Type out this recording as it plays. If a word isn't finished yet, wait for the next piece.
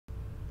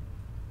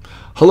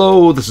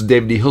Hello, this is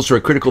David D. Hilster,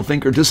 a critical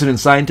thinker, dissident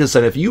scientist,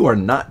 and if you are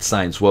not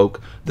science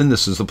woke, then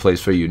this is the place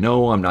for you.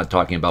 No, I'm not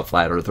talking about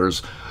flat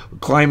earthers,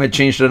 climate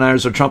change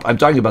deniers, or Trump. I'm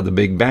talking about the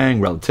Big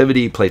Bang,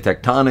 relativity, plate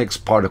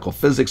tectonics, particle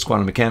physics,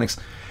 quantum mechanics,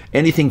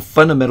 anything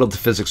fundamental to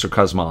physics or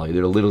cosmology.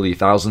 There are literally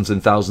thousands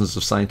and thousands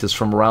of scientists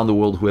from around the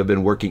world who have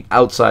been working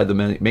outside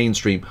the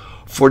mainstream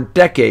for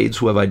decades,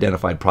 who have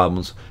identified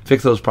problems,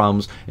 fixed those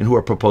problems, and who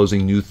are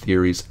proposing new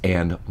theories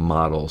and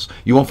models.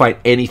 You won't find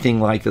anything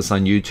like this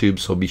on YouTube,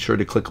 so be sure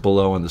to click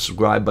below on the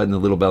subscribe button, the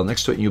little bell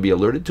next to it, and you'll be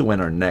alerted to when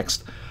our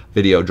next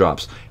video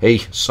drops. Hey,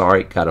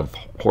 sorry, got a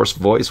hoarse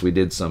voice. We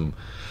did some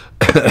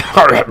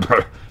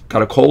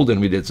got a cold,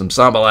 and we did some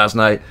samba last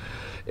night.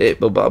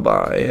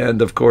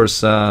 And of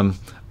course,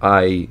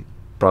 I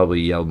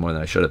probably yelled more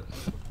than I should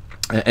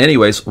have.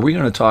 Anyways, we're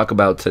going to talk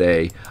about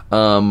today,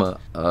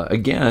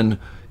 again,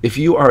 if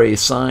you are a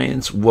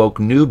science woke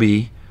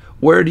newbie,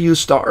 where do you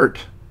start?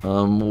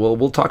 Well,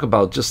 we'll talk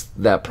about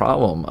just that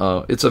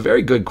problem. It's a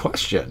very good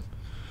question.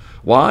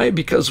 Why?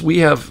 Because we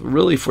have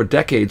really, for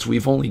decades,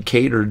 we've only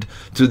catered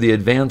to the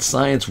advanced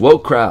science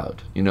woke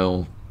crowd. You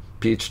know,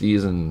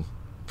 PhDs and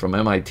from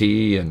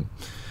MIT and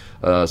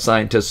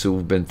scientists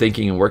who've been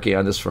thinking and working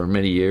on this for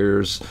many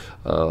years.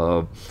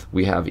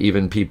 We have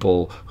even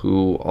people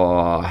who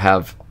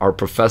are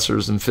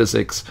professors in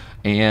physics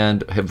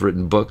and have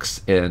written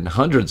books and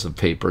hundreds of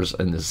papers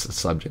in this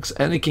subjects,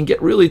 and it can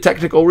get really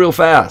technical real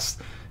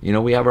fast. You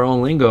know, we have our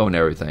own lingo and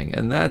everything,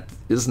 and that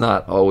is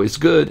not always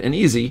good and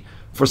easy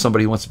for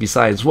somebody who wants to be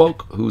science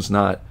woke who's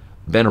not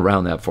been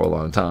around that for a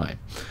long time.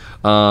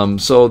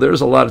 So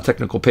there's a lot of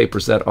technical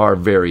papers that are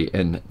very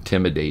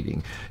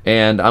intimidating,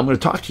 and I'm going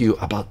to talk to you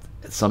about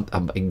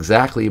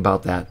exactly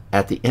about that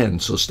at the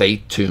end, so stay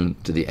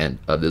tuned to the end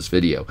of this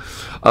video.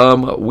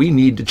 We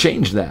need to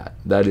change that.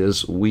 That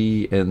is,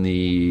 we in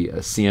the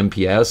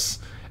CNPS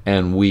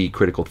and we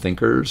critical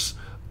thinkers,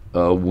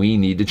 we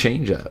need to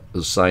change that.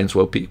 As science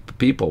woke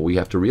people, we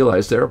have to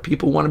realize there are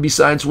people who want to be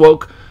science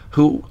woke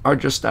who are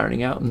just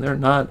starting out, and they're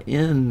not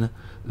in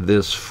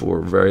this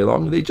for very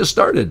long. They just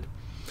started.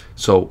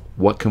 So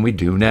what can we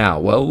do now?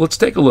 Well, let's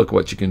take a look at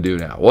what you can do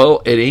now.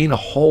 Well, it ain't a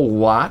whole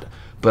lot,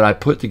 but I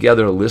put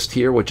together a list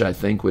here which I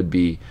think would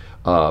be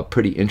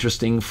pretty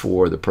interesting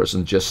for the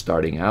person just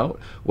starting out.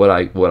 What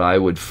I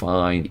would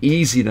find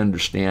easy to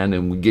understand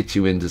and would get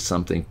you into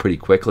something pretty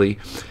quickly.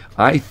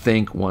 I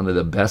think one of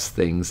the best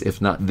things, if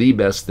not the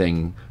best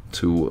thing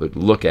to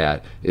look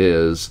at,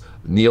 is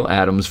Neal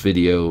Adams'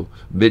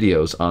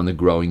 videos on the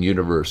growing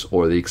universe,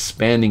 or the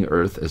expanding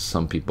Earth as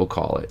some people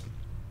call it.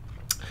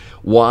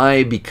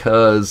 Why?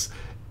 Because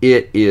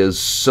it is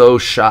so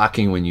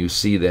shocking when you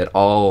see that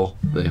all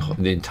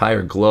the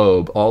entire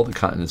globe, all the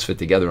continents fit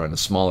together on a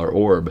smaller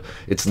orb.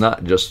 It's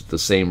not just the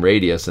same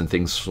radius and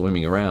things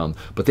swimming around,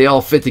 but they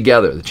all fit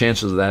together. The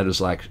chances of that is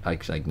like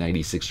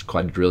 96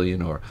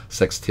 quadrillion or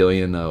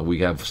sextillion. We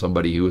have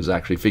somebody who has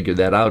actually figured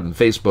that out in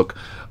Facebook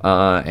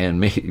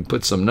and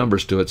put some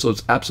numbers to it. So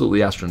it's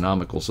absolutely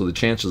astronomical. So the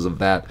chances of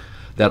that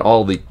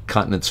all the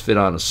continents fit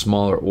on a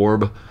smaller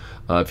orb,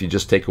 if you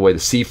just take away the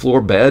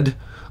seafloor bed,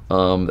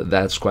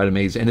 that's quite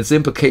amazing, and its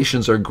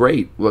implications are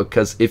great,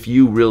 because if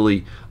you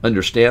really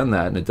understand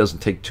that, and it doesn't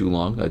take too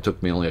long, it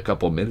took me only a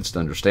couple of minutes to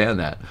understand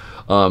that,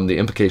 the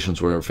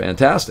implications were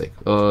fantastic.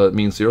 It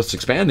means the Earth's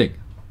expanding.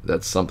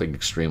 That's something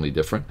extremely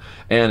different,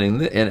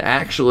 and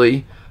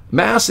actually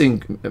mass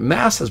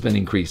has been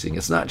increasing.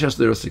 It's not just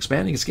the Earth's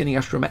expanding, it's getting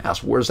extra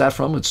mass. Where's that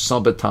from? It's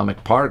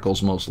subatomic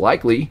particles, most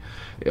likely.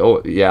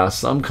 Oh yeah,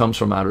 some comes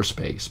from outer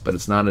space, but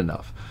it's not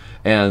enough.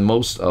 And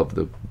most of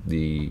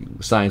the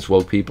science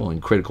woke people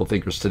and critical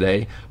thinkers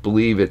today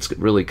believe it's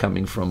really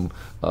coming from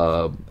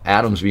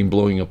atoms being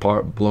blown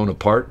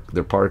apart.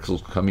 Their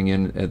particles coming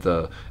in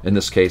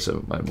this case,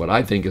 what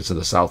I think is to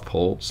the South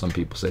Pole. Some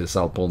people say the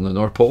South Pole and the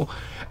North Pole,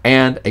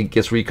 and it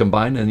gets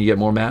recombined, and you get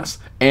more mass.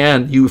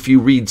 And if you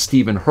read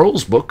Stephen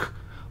Hurrell's book,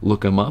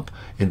 look him up,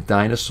 in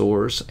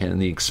Dinosaurs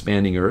and the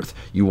Expanding Earth,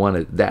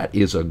 that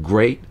is a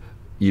great.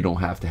 You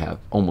don't have to have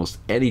almost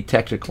any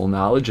technical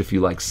knowledge if you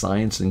like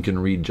science and can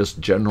read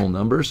just general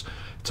numbers.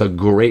 It's a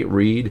great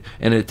read,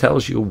 and it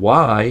tells you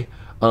why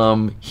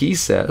he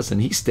says, and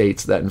he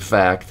states that in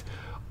fact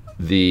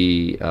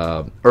the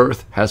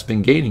Earth has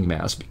been gaining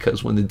mass,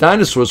 because when the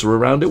dinosaurs were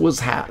around,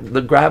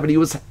 the gravity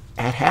was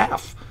at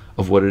half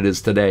of what it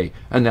is today,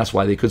 and that's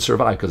why they could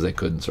survive, because they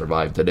couldn't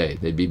survive today.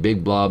 They'd be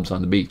big blobs on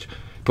the beach.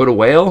 Put a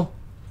whale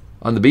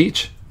on the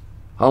beach,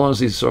 how long has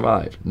he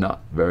survived? Not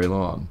very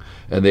long.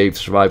 And they've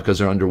survived because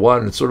they're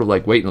underwater. It's sort of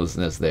like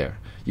weightlessness there.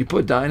 You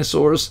put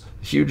dinosaurs,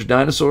 huge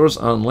dinosaurs,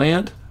 on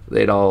land,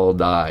 they'd all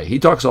die. He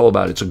talks all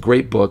about it. It's a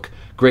great book,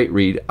 great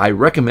read. I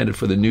recommend it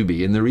for the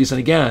newbie. And the reason,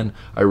 again,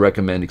 I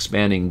recommend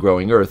Expanding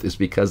Growing Earth is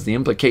because the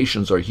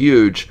implications are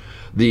huge.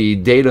 The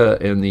data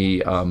and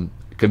the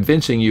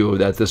convincing you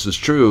that this is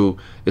true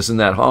isn't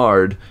that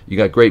hard. You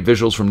got great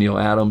visuals from Neal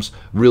Adams,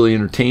 really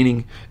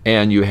entertaining,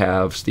 and you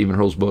have Stephen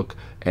Hurrell's book,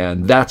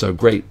 and that's a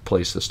great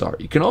place to start.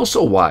 You can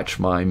also watch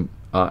my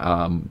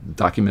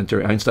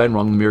documentary, Einstein,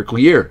 Wrong the Miracle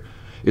Year.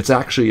 It's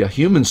actually a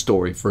human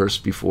story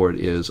first before it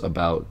is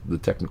about the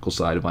technical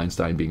side of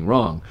Einstein being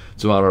wrong.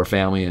 It's about our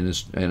family and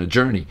a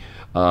journey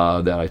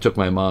that I took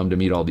my mom to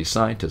meet all these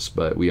scientists,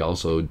 but we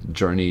also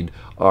journeyed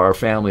our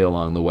family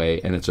along the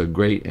way, and it's a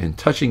great and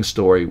touching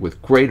story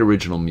with great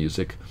original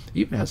music.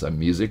 It even has a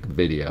music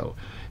video.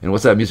 And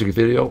what's that music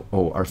video?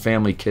 Oh, our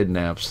family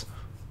kidnaps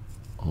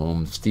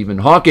Stephen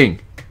Hawking.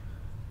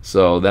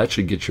 So that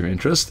should get your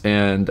interest.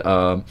 And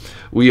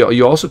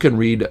you also can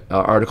read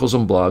articles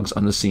and blogs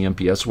on the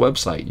CNPS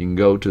website. You can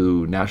go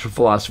to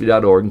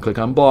naturalphilosophy.org and click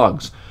on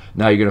blogs.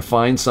 Now you're going to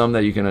find some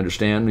that you can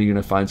understand, and you're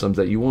going to find some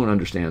that you won't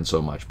understand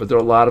so much. But there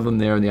are a lot of them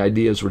there, and the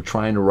idea is we're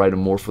trying to write them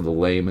more for the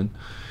layman.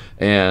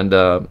 And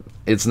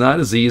it's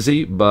not as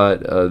easy,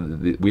 but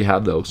we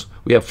have those.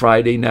 We have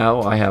Friday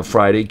now. I have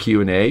Friday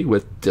Q&A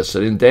with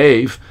Dissident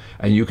Dave,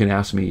 and you can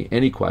ask me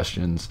any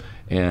questions,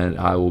 and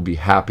I will be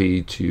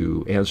happy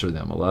to answer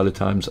them. A lot of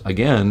times,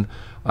 again,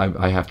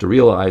 I have to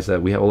realize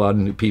that we have a lot of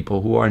new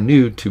people who are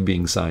new to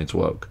being science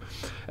woke.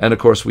 And of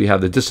course, we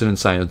have the Dissident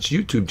Science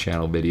YouTube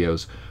channel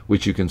videos,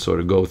 which you can sort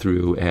of go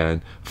through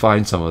and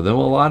find some of them.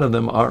 A lot of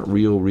them aren't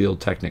real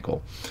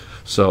technical.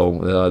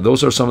 So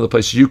those are some of the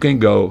places you can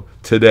go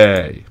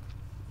today.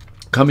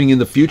 Coming in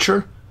the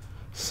future,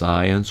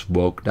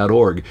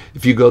 sciencewoke.org.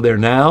 If you go there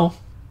now,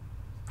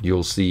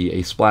 you'll see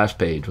a splash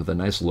page with a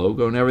nice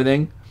logo and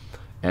everything.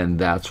 And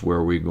that's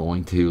where we're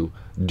going to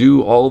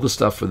do all the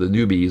stuff for the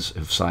newbies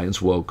of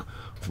Science Woke,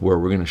 where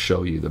we're going to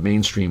show you the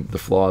mainstream, the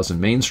flaws in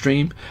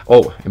mainstream.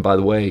 Oh, and by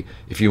the way,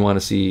 if you want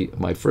to see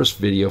my first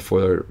video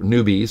for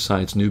newbies,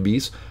 science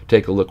newbies,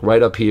 take a look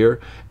right up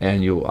here,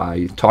 and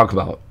I talk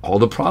about all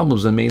the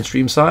problems in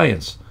mainstream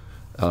science.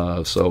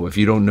 So if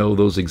you don't know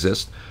those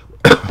exist,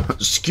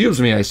 excuse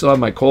me, I still have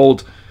my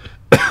cold.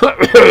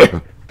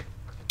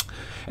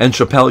 And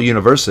Chappell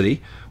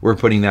University, we're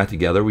putting that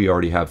together. We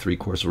already have 3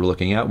 courses we're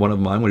looking at. One of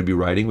them I'm going to be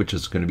writing, which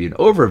is going to be an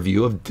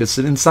overview of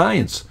dissident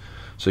science.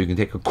 So you can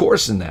take a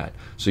course in that.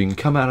 So you can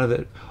come out of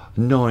it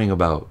knowing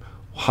about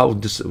how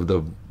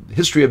the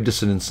history of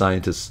dissident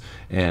scientists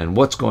and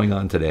what's going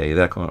on today,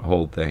 that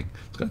whole thing.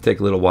 It's going to take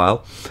a little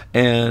while,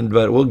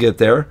 but we'll get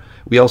there.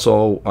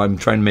 I'm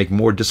trying to make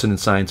more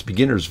dissident science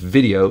beginners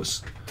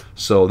videos.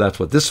 So that's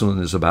what this one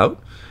is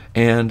about.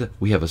 And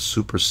we have a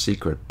super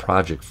secret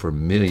project for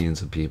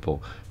millions of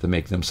people to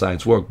make them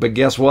science work. But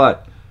guess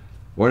what?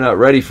 We're not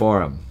ready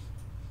for them.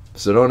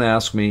 So don't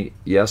ask me.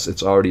 Yes,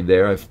 it's already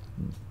there. I've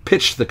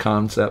pitched the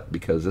concept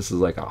because this is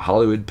like a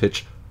Hollywood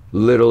pitch,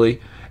 literally.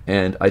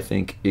 And I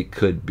think it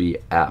could be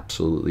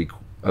absolutely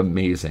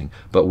amazing.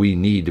 But we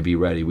need to be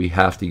ready. We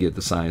have to get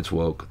the science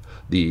woke.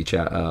 The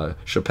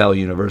Chappell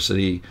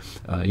University,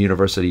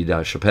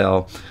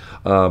 university.chappell.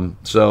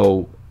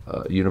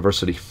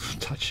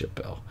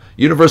 University.chappell.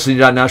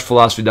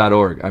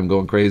 University.naturalphilosophy.org. I'm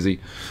going crazy.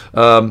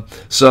 Yeah,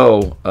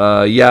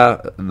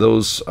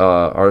 those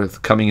are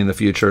coming in the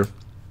future.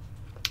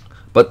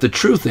 But the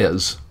truth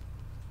is,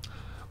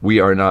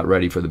 we are not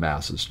ready for the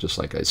masses, just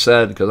like I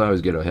said, because I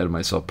always get ahead of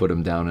myself, put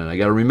them down, and I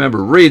got to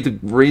remember, read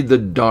the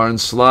darn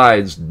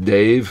slides,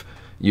 Dave.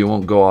 You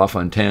won't go off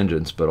on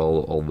tangents, but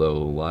although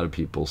a lot of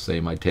people say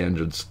my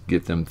tangents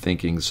get them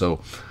thinking, so,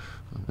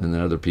 and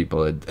then other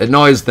people, it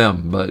annoys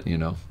them, but, you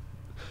know,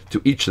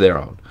 to each their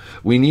own.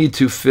 We need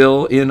to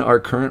fill in our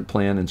current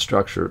plan and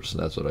structures.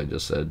 That's what I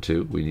just said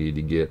too. We need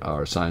to get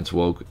our Science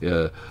Woke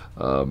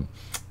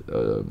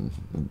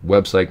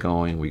website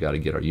going. We got to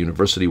get our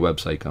university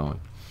website going.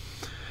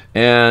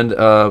 And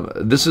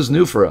this is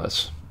new for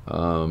us.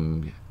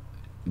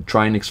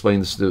 Try and explain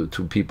this to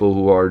people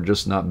who are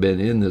just not been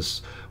in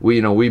this.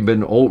 We've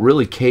been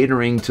really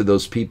catering to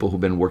those people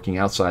who've been working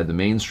outside the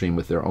mainstream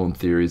with their own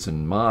theories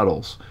and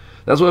models.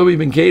 That's what we've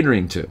been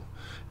catering to.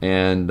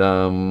 And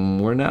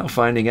we're now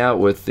finding out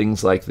with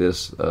things like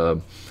this,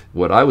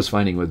 what I was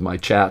finding with my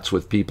chats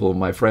with people,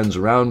 my friends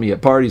around me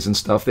at parties and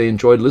stuff, they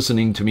enjoyed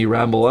listening to me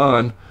ramble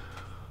on.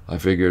 I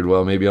figured,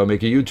 well, maybe I'll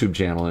make a YouTube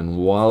channel, and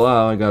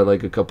voila, I got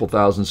like a couple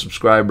thousand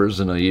subscribers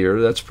in a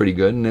year. That's pretty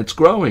good, and it's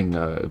growing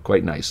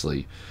quite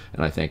nicely.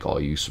 And I thank all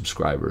you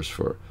subscribers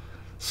for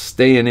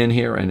staying in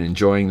here and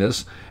enjoying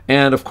this.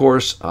 And of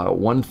course,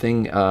 one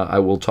thing I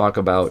will talk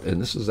about,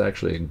 and this is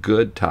actually a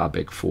good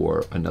topic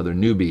for another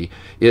newbie,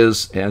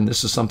 and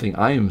this is something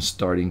I am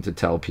starting to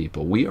tell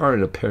people, we are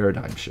in a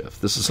paradigm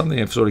shift. This is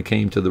something I've sort of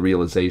came to the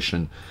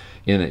realization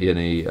in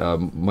a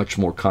much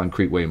more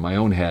concrete way in my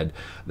own head,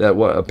 that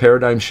a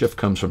paradigm shift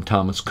comes from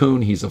Thomas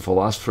Kuhn. He's a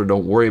philosopher,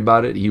 don't worry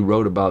about it. He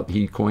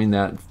coined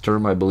that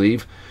term, I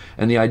believe.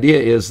 And the idea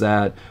is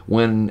that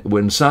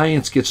when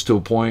science gets to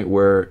a point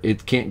where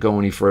it can't go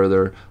any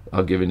further,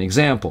 I'll give you an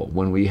example.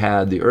 When we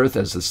had the Earth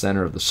as the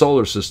center of the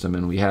solar system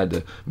and we had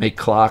to make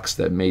clocks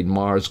that made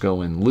Mars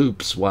go in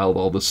loops while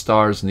all the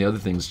stars and the other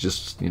things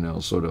just,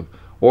 sort of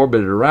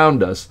orbited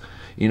around us,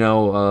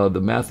 the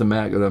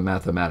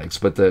mathematics,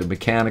 but the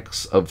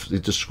mechanics of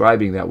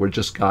describing that were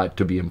just got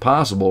to be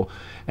impossible,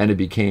 and it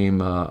became,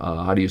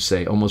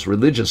 almost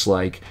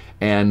religious-like,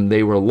 and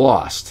they were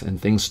lost, and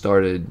things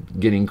started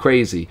getting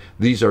crazy.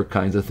 These are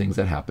kinds of things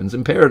that happens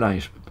in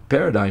paradigm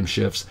paradigm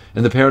shifts,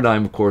 and the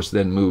paradigm, of course,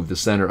 then moved the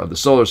center of the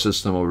solar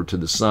system over to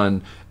the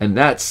sun, and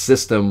that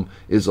system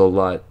is a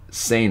lot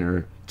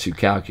saner to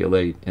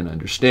calculate and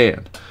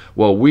understand.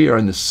 Well, we are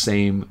in the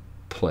same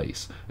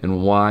place,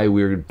 and why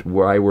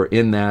we're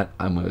in that,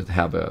 I'm going to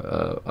have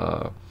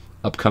a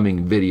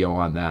upcoming video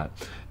on that,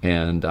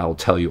 and I'll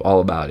tell you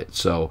all about it.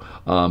 So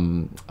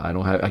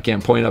I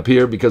can't point up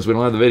here because we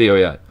don't have the video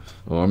yet,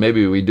 or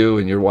maybe we do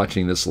and you're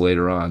watching this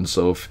later on.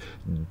 So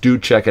do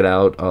check it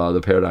out,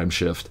 the paradigm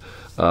shift.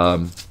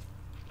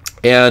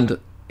 And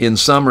in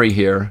summary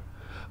here,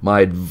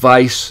 my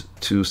advice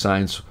to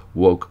science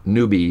woke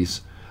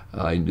newbies,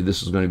 I knew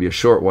this was going to be a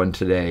short one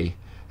today,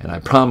 and I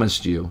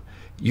promised you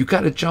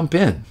got to jump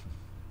in.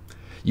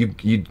 You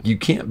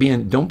can't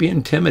don't be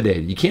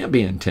intimidated. You can't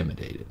be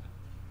intimidated.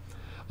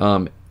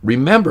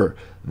 Remember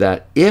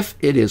that if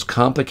it is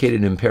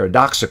complicated and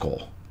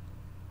paradoxical,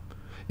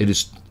 it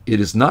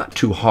is not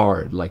too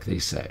hard, like they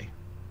say.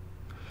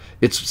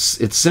 It's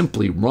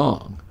simply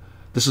wrong.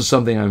 This is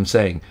something I'm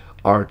saying.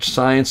 Our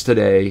science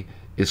today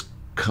is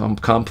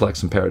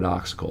complex and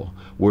paradoxical.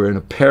 We're in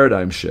a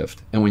paradigm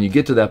shift, and when you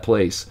get to that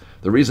place,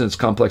 the reason it's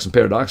complex and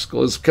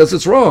paradoxical is because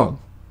it's wrong.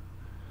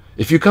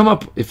 If you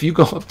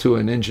go up to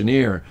an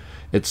engineer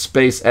at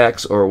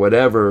SpaceX or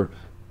whatever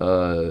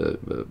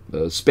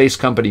space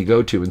company you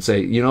go to and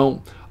say,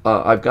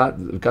 I've got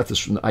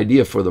this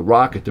idea for the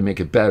rocket to make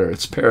it better.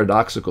 It's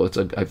paradoxical.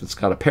 It's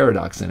got a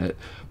paradox in it,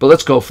 but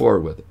let's go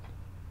forward with it.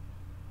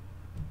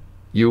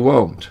 You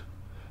won't.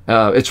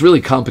 It's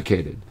really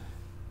complicated.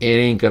 It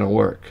ain't gonna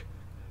work.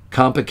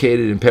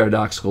 Complicated and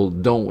paradoxical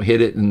don't hit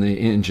it in the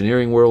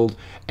engineering world,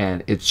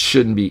 and it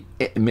shouldn't be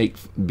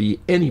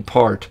any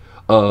part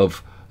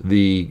of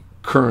the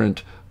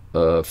current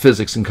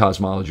physics and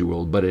cosmology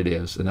world, but it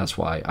is, and that's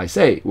why I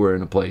say we're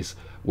in a place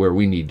where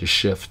we need to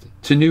shift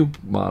to new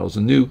models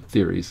and new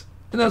theories,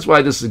 and that's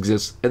why this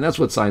exists, and that's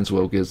what science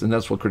woke is, and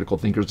that's what critical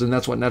thinkers, and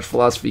that's what natural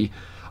philosophy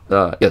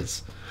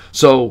is.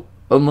 So,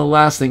 and the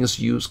last thing is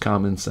use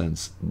common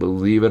sense.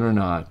 Believe it or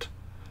not,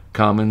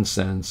 common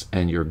sense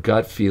and your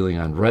gut feeling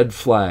on red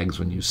flags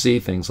when you see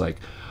things like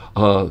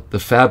the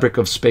fabric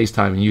of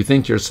space-time, and you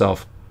think to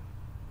yourself,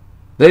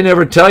 they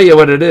never tell you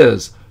what it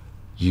is.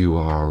 You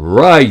are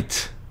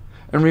right.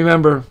 And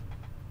remember,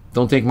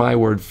 don't take my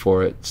word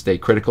for it. Stay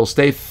critical.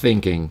 Stay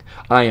thinking.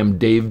 I am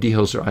Dave D.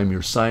 Hilster. I'm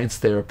your science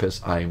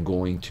therapist. I am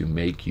going to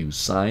make you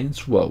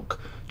science woke.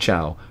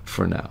 Ciao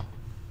for now.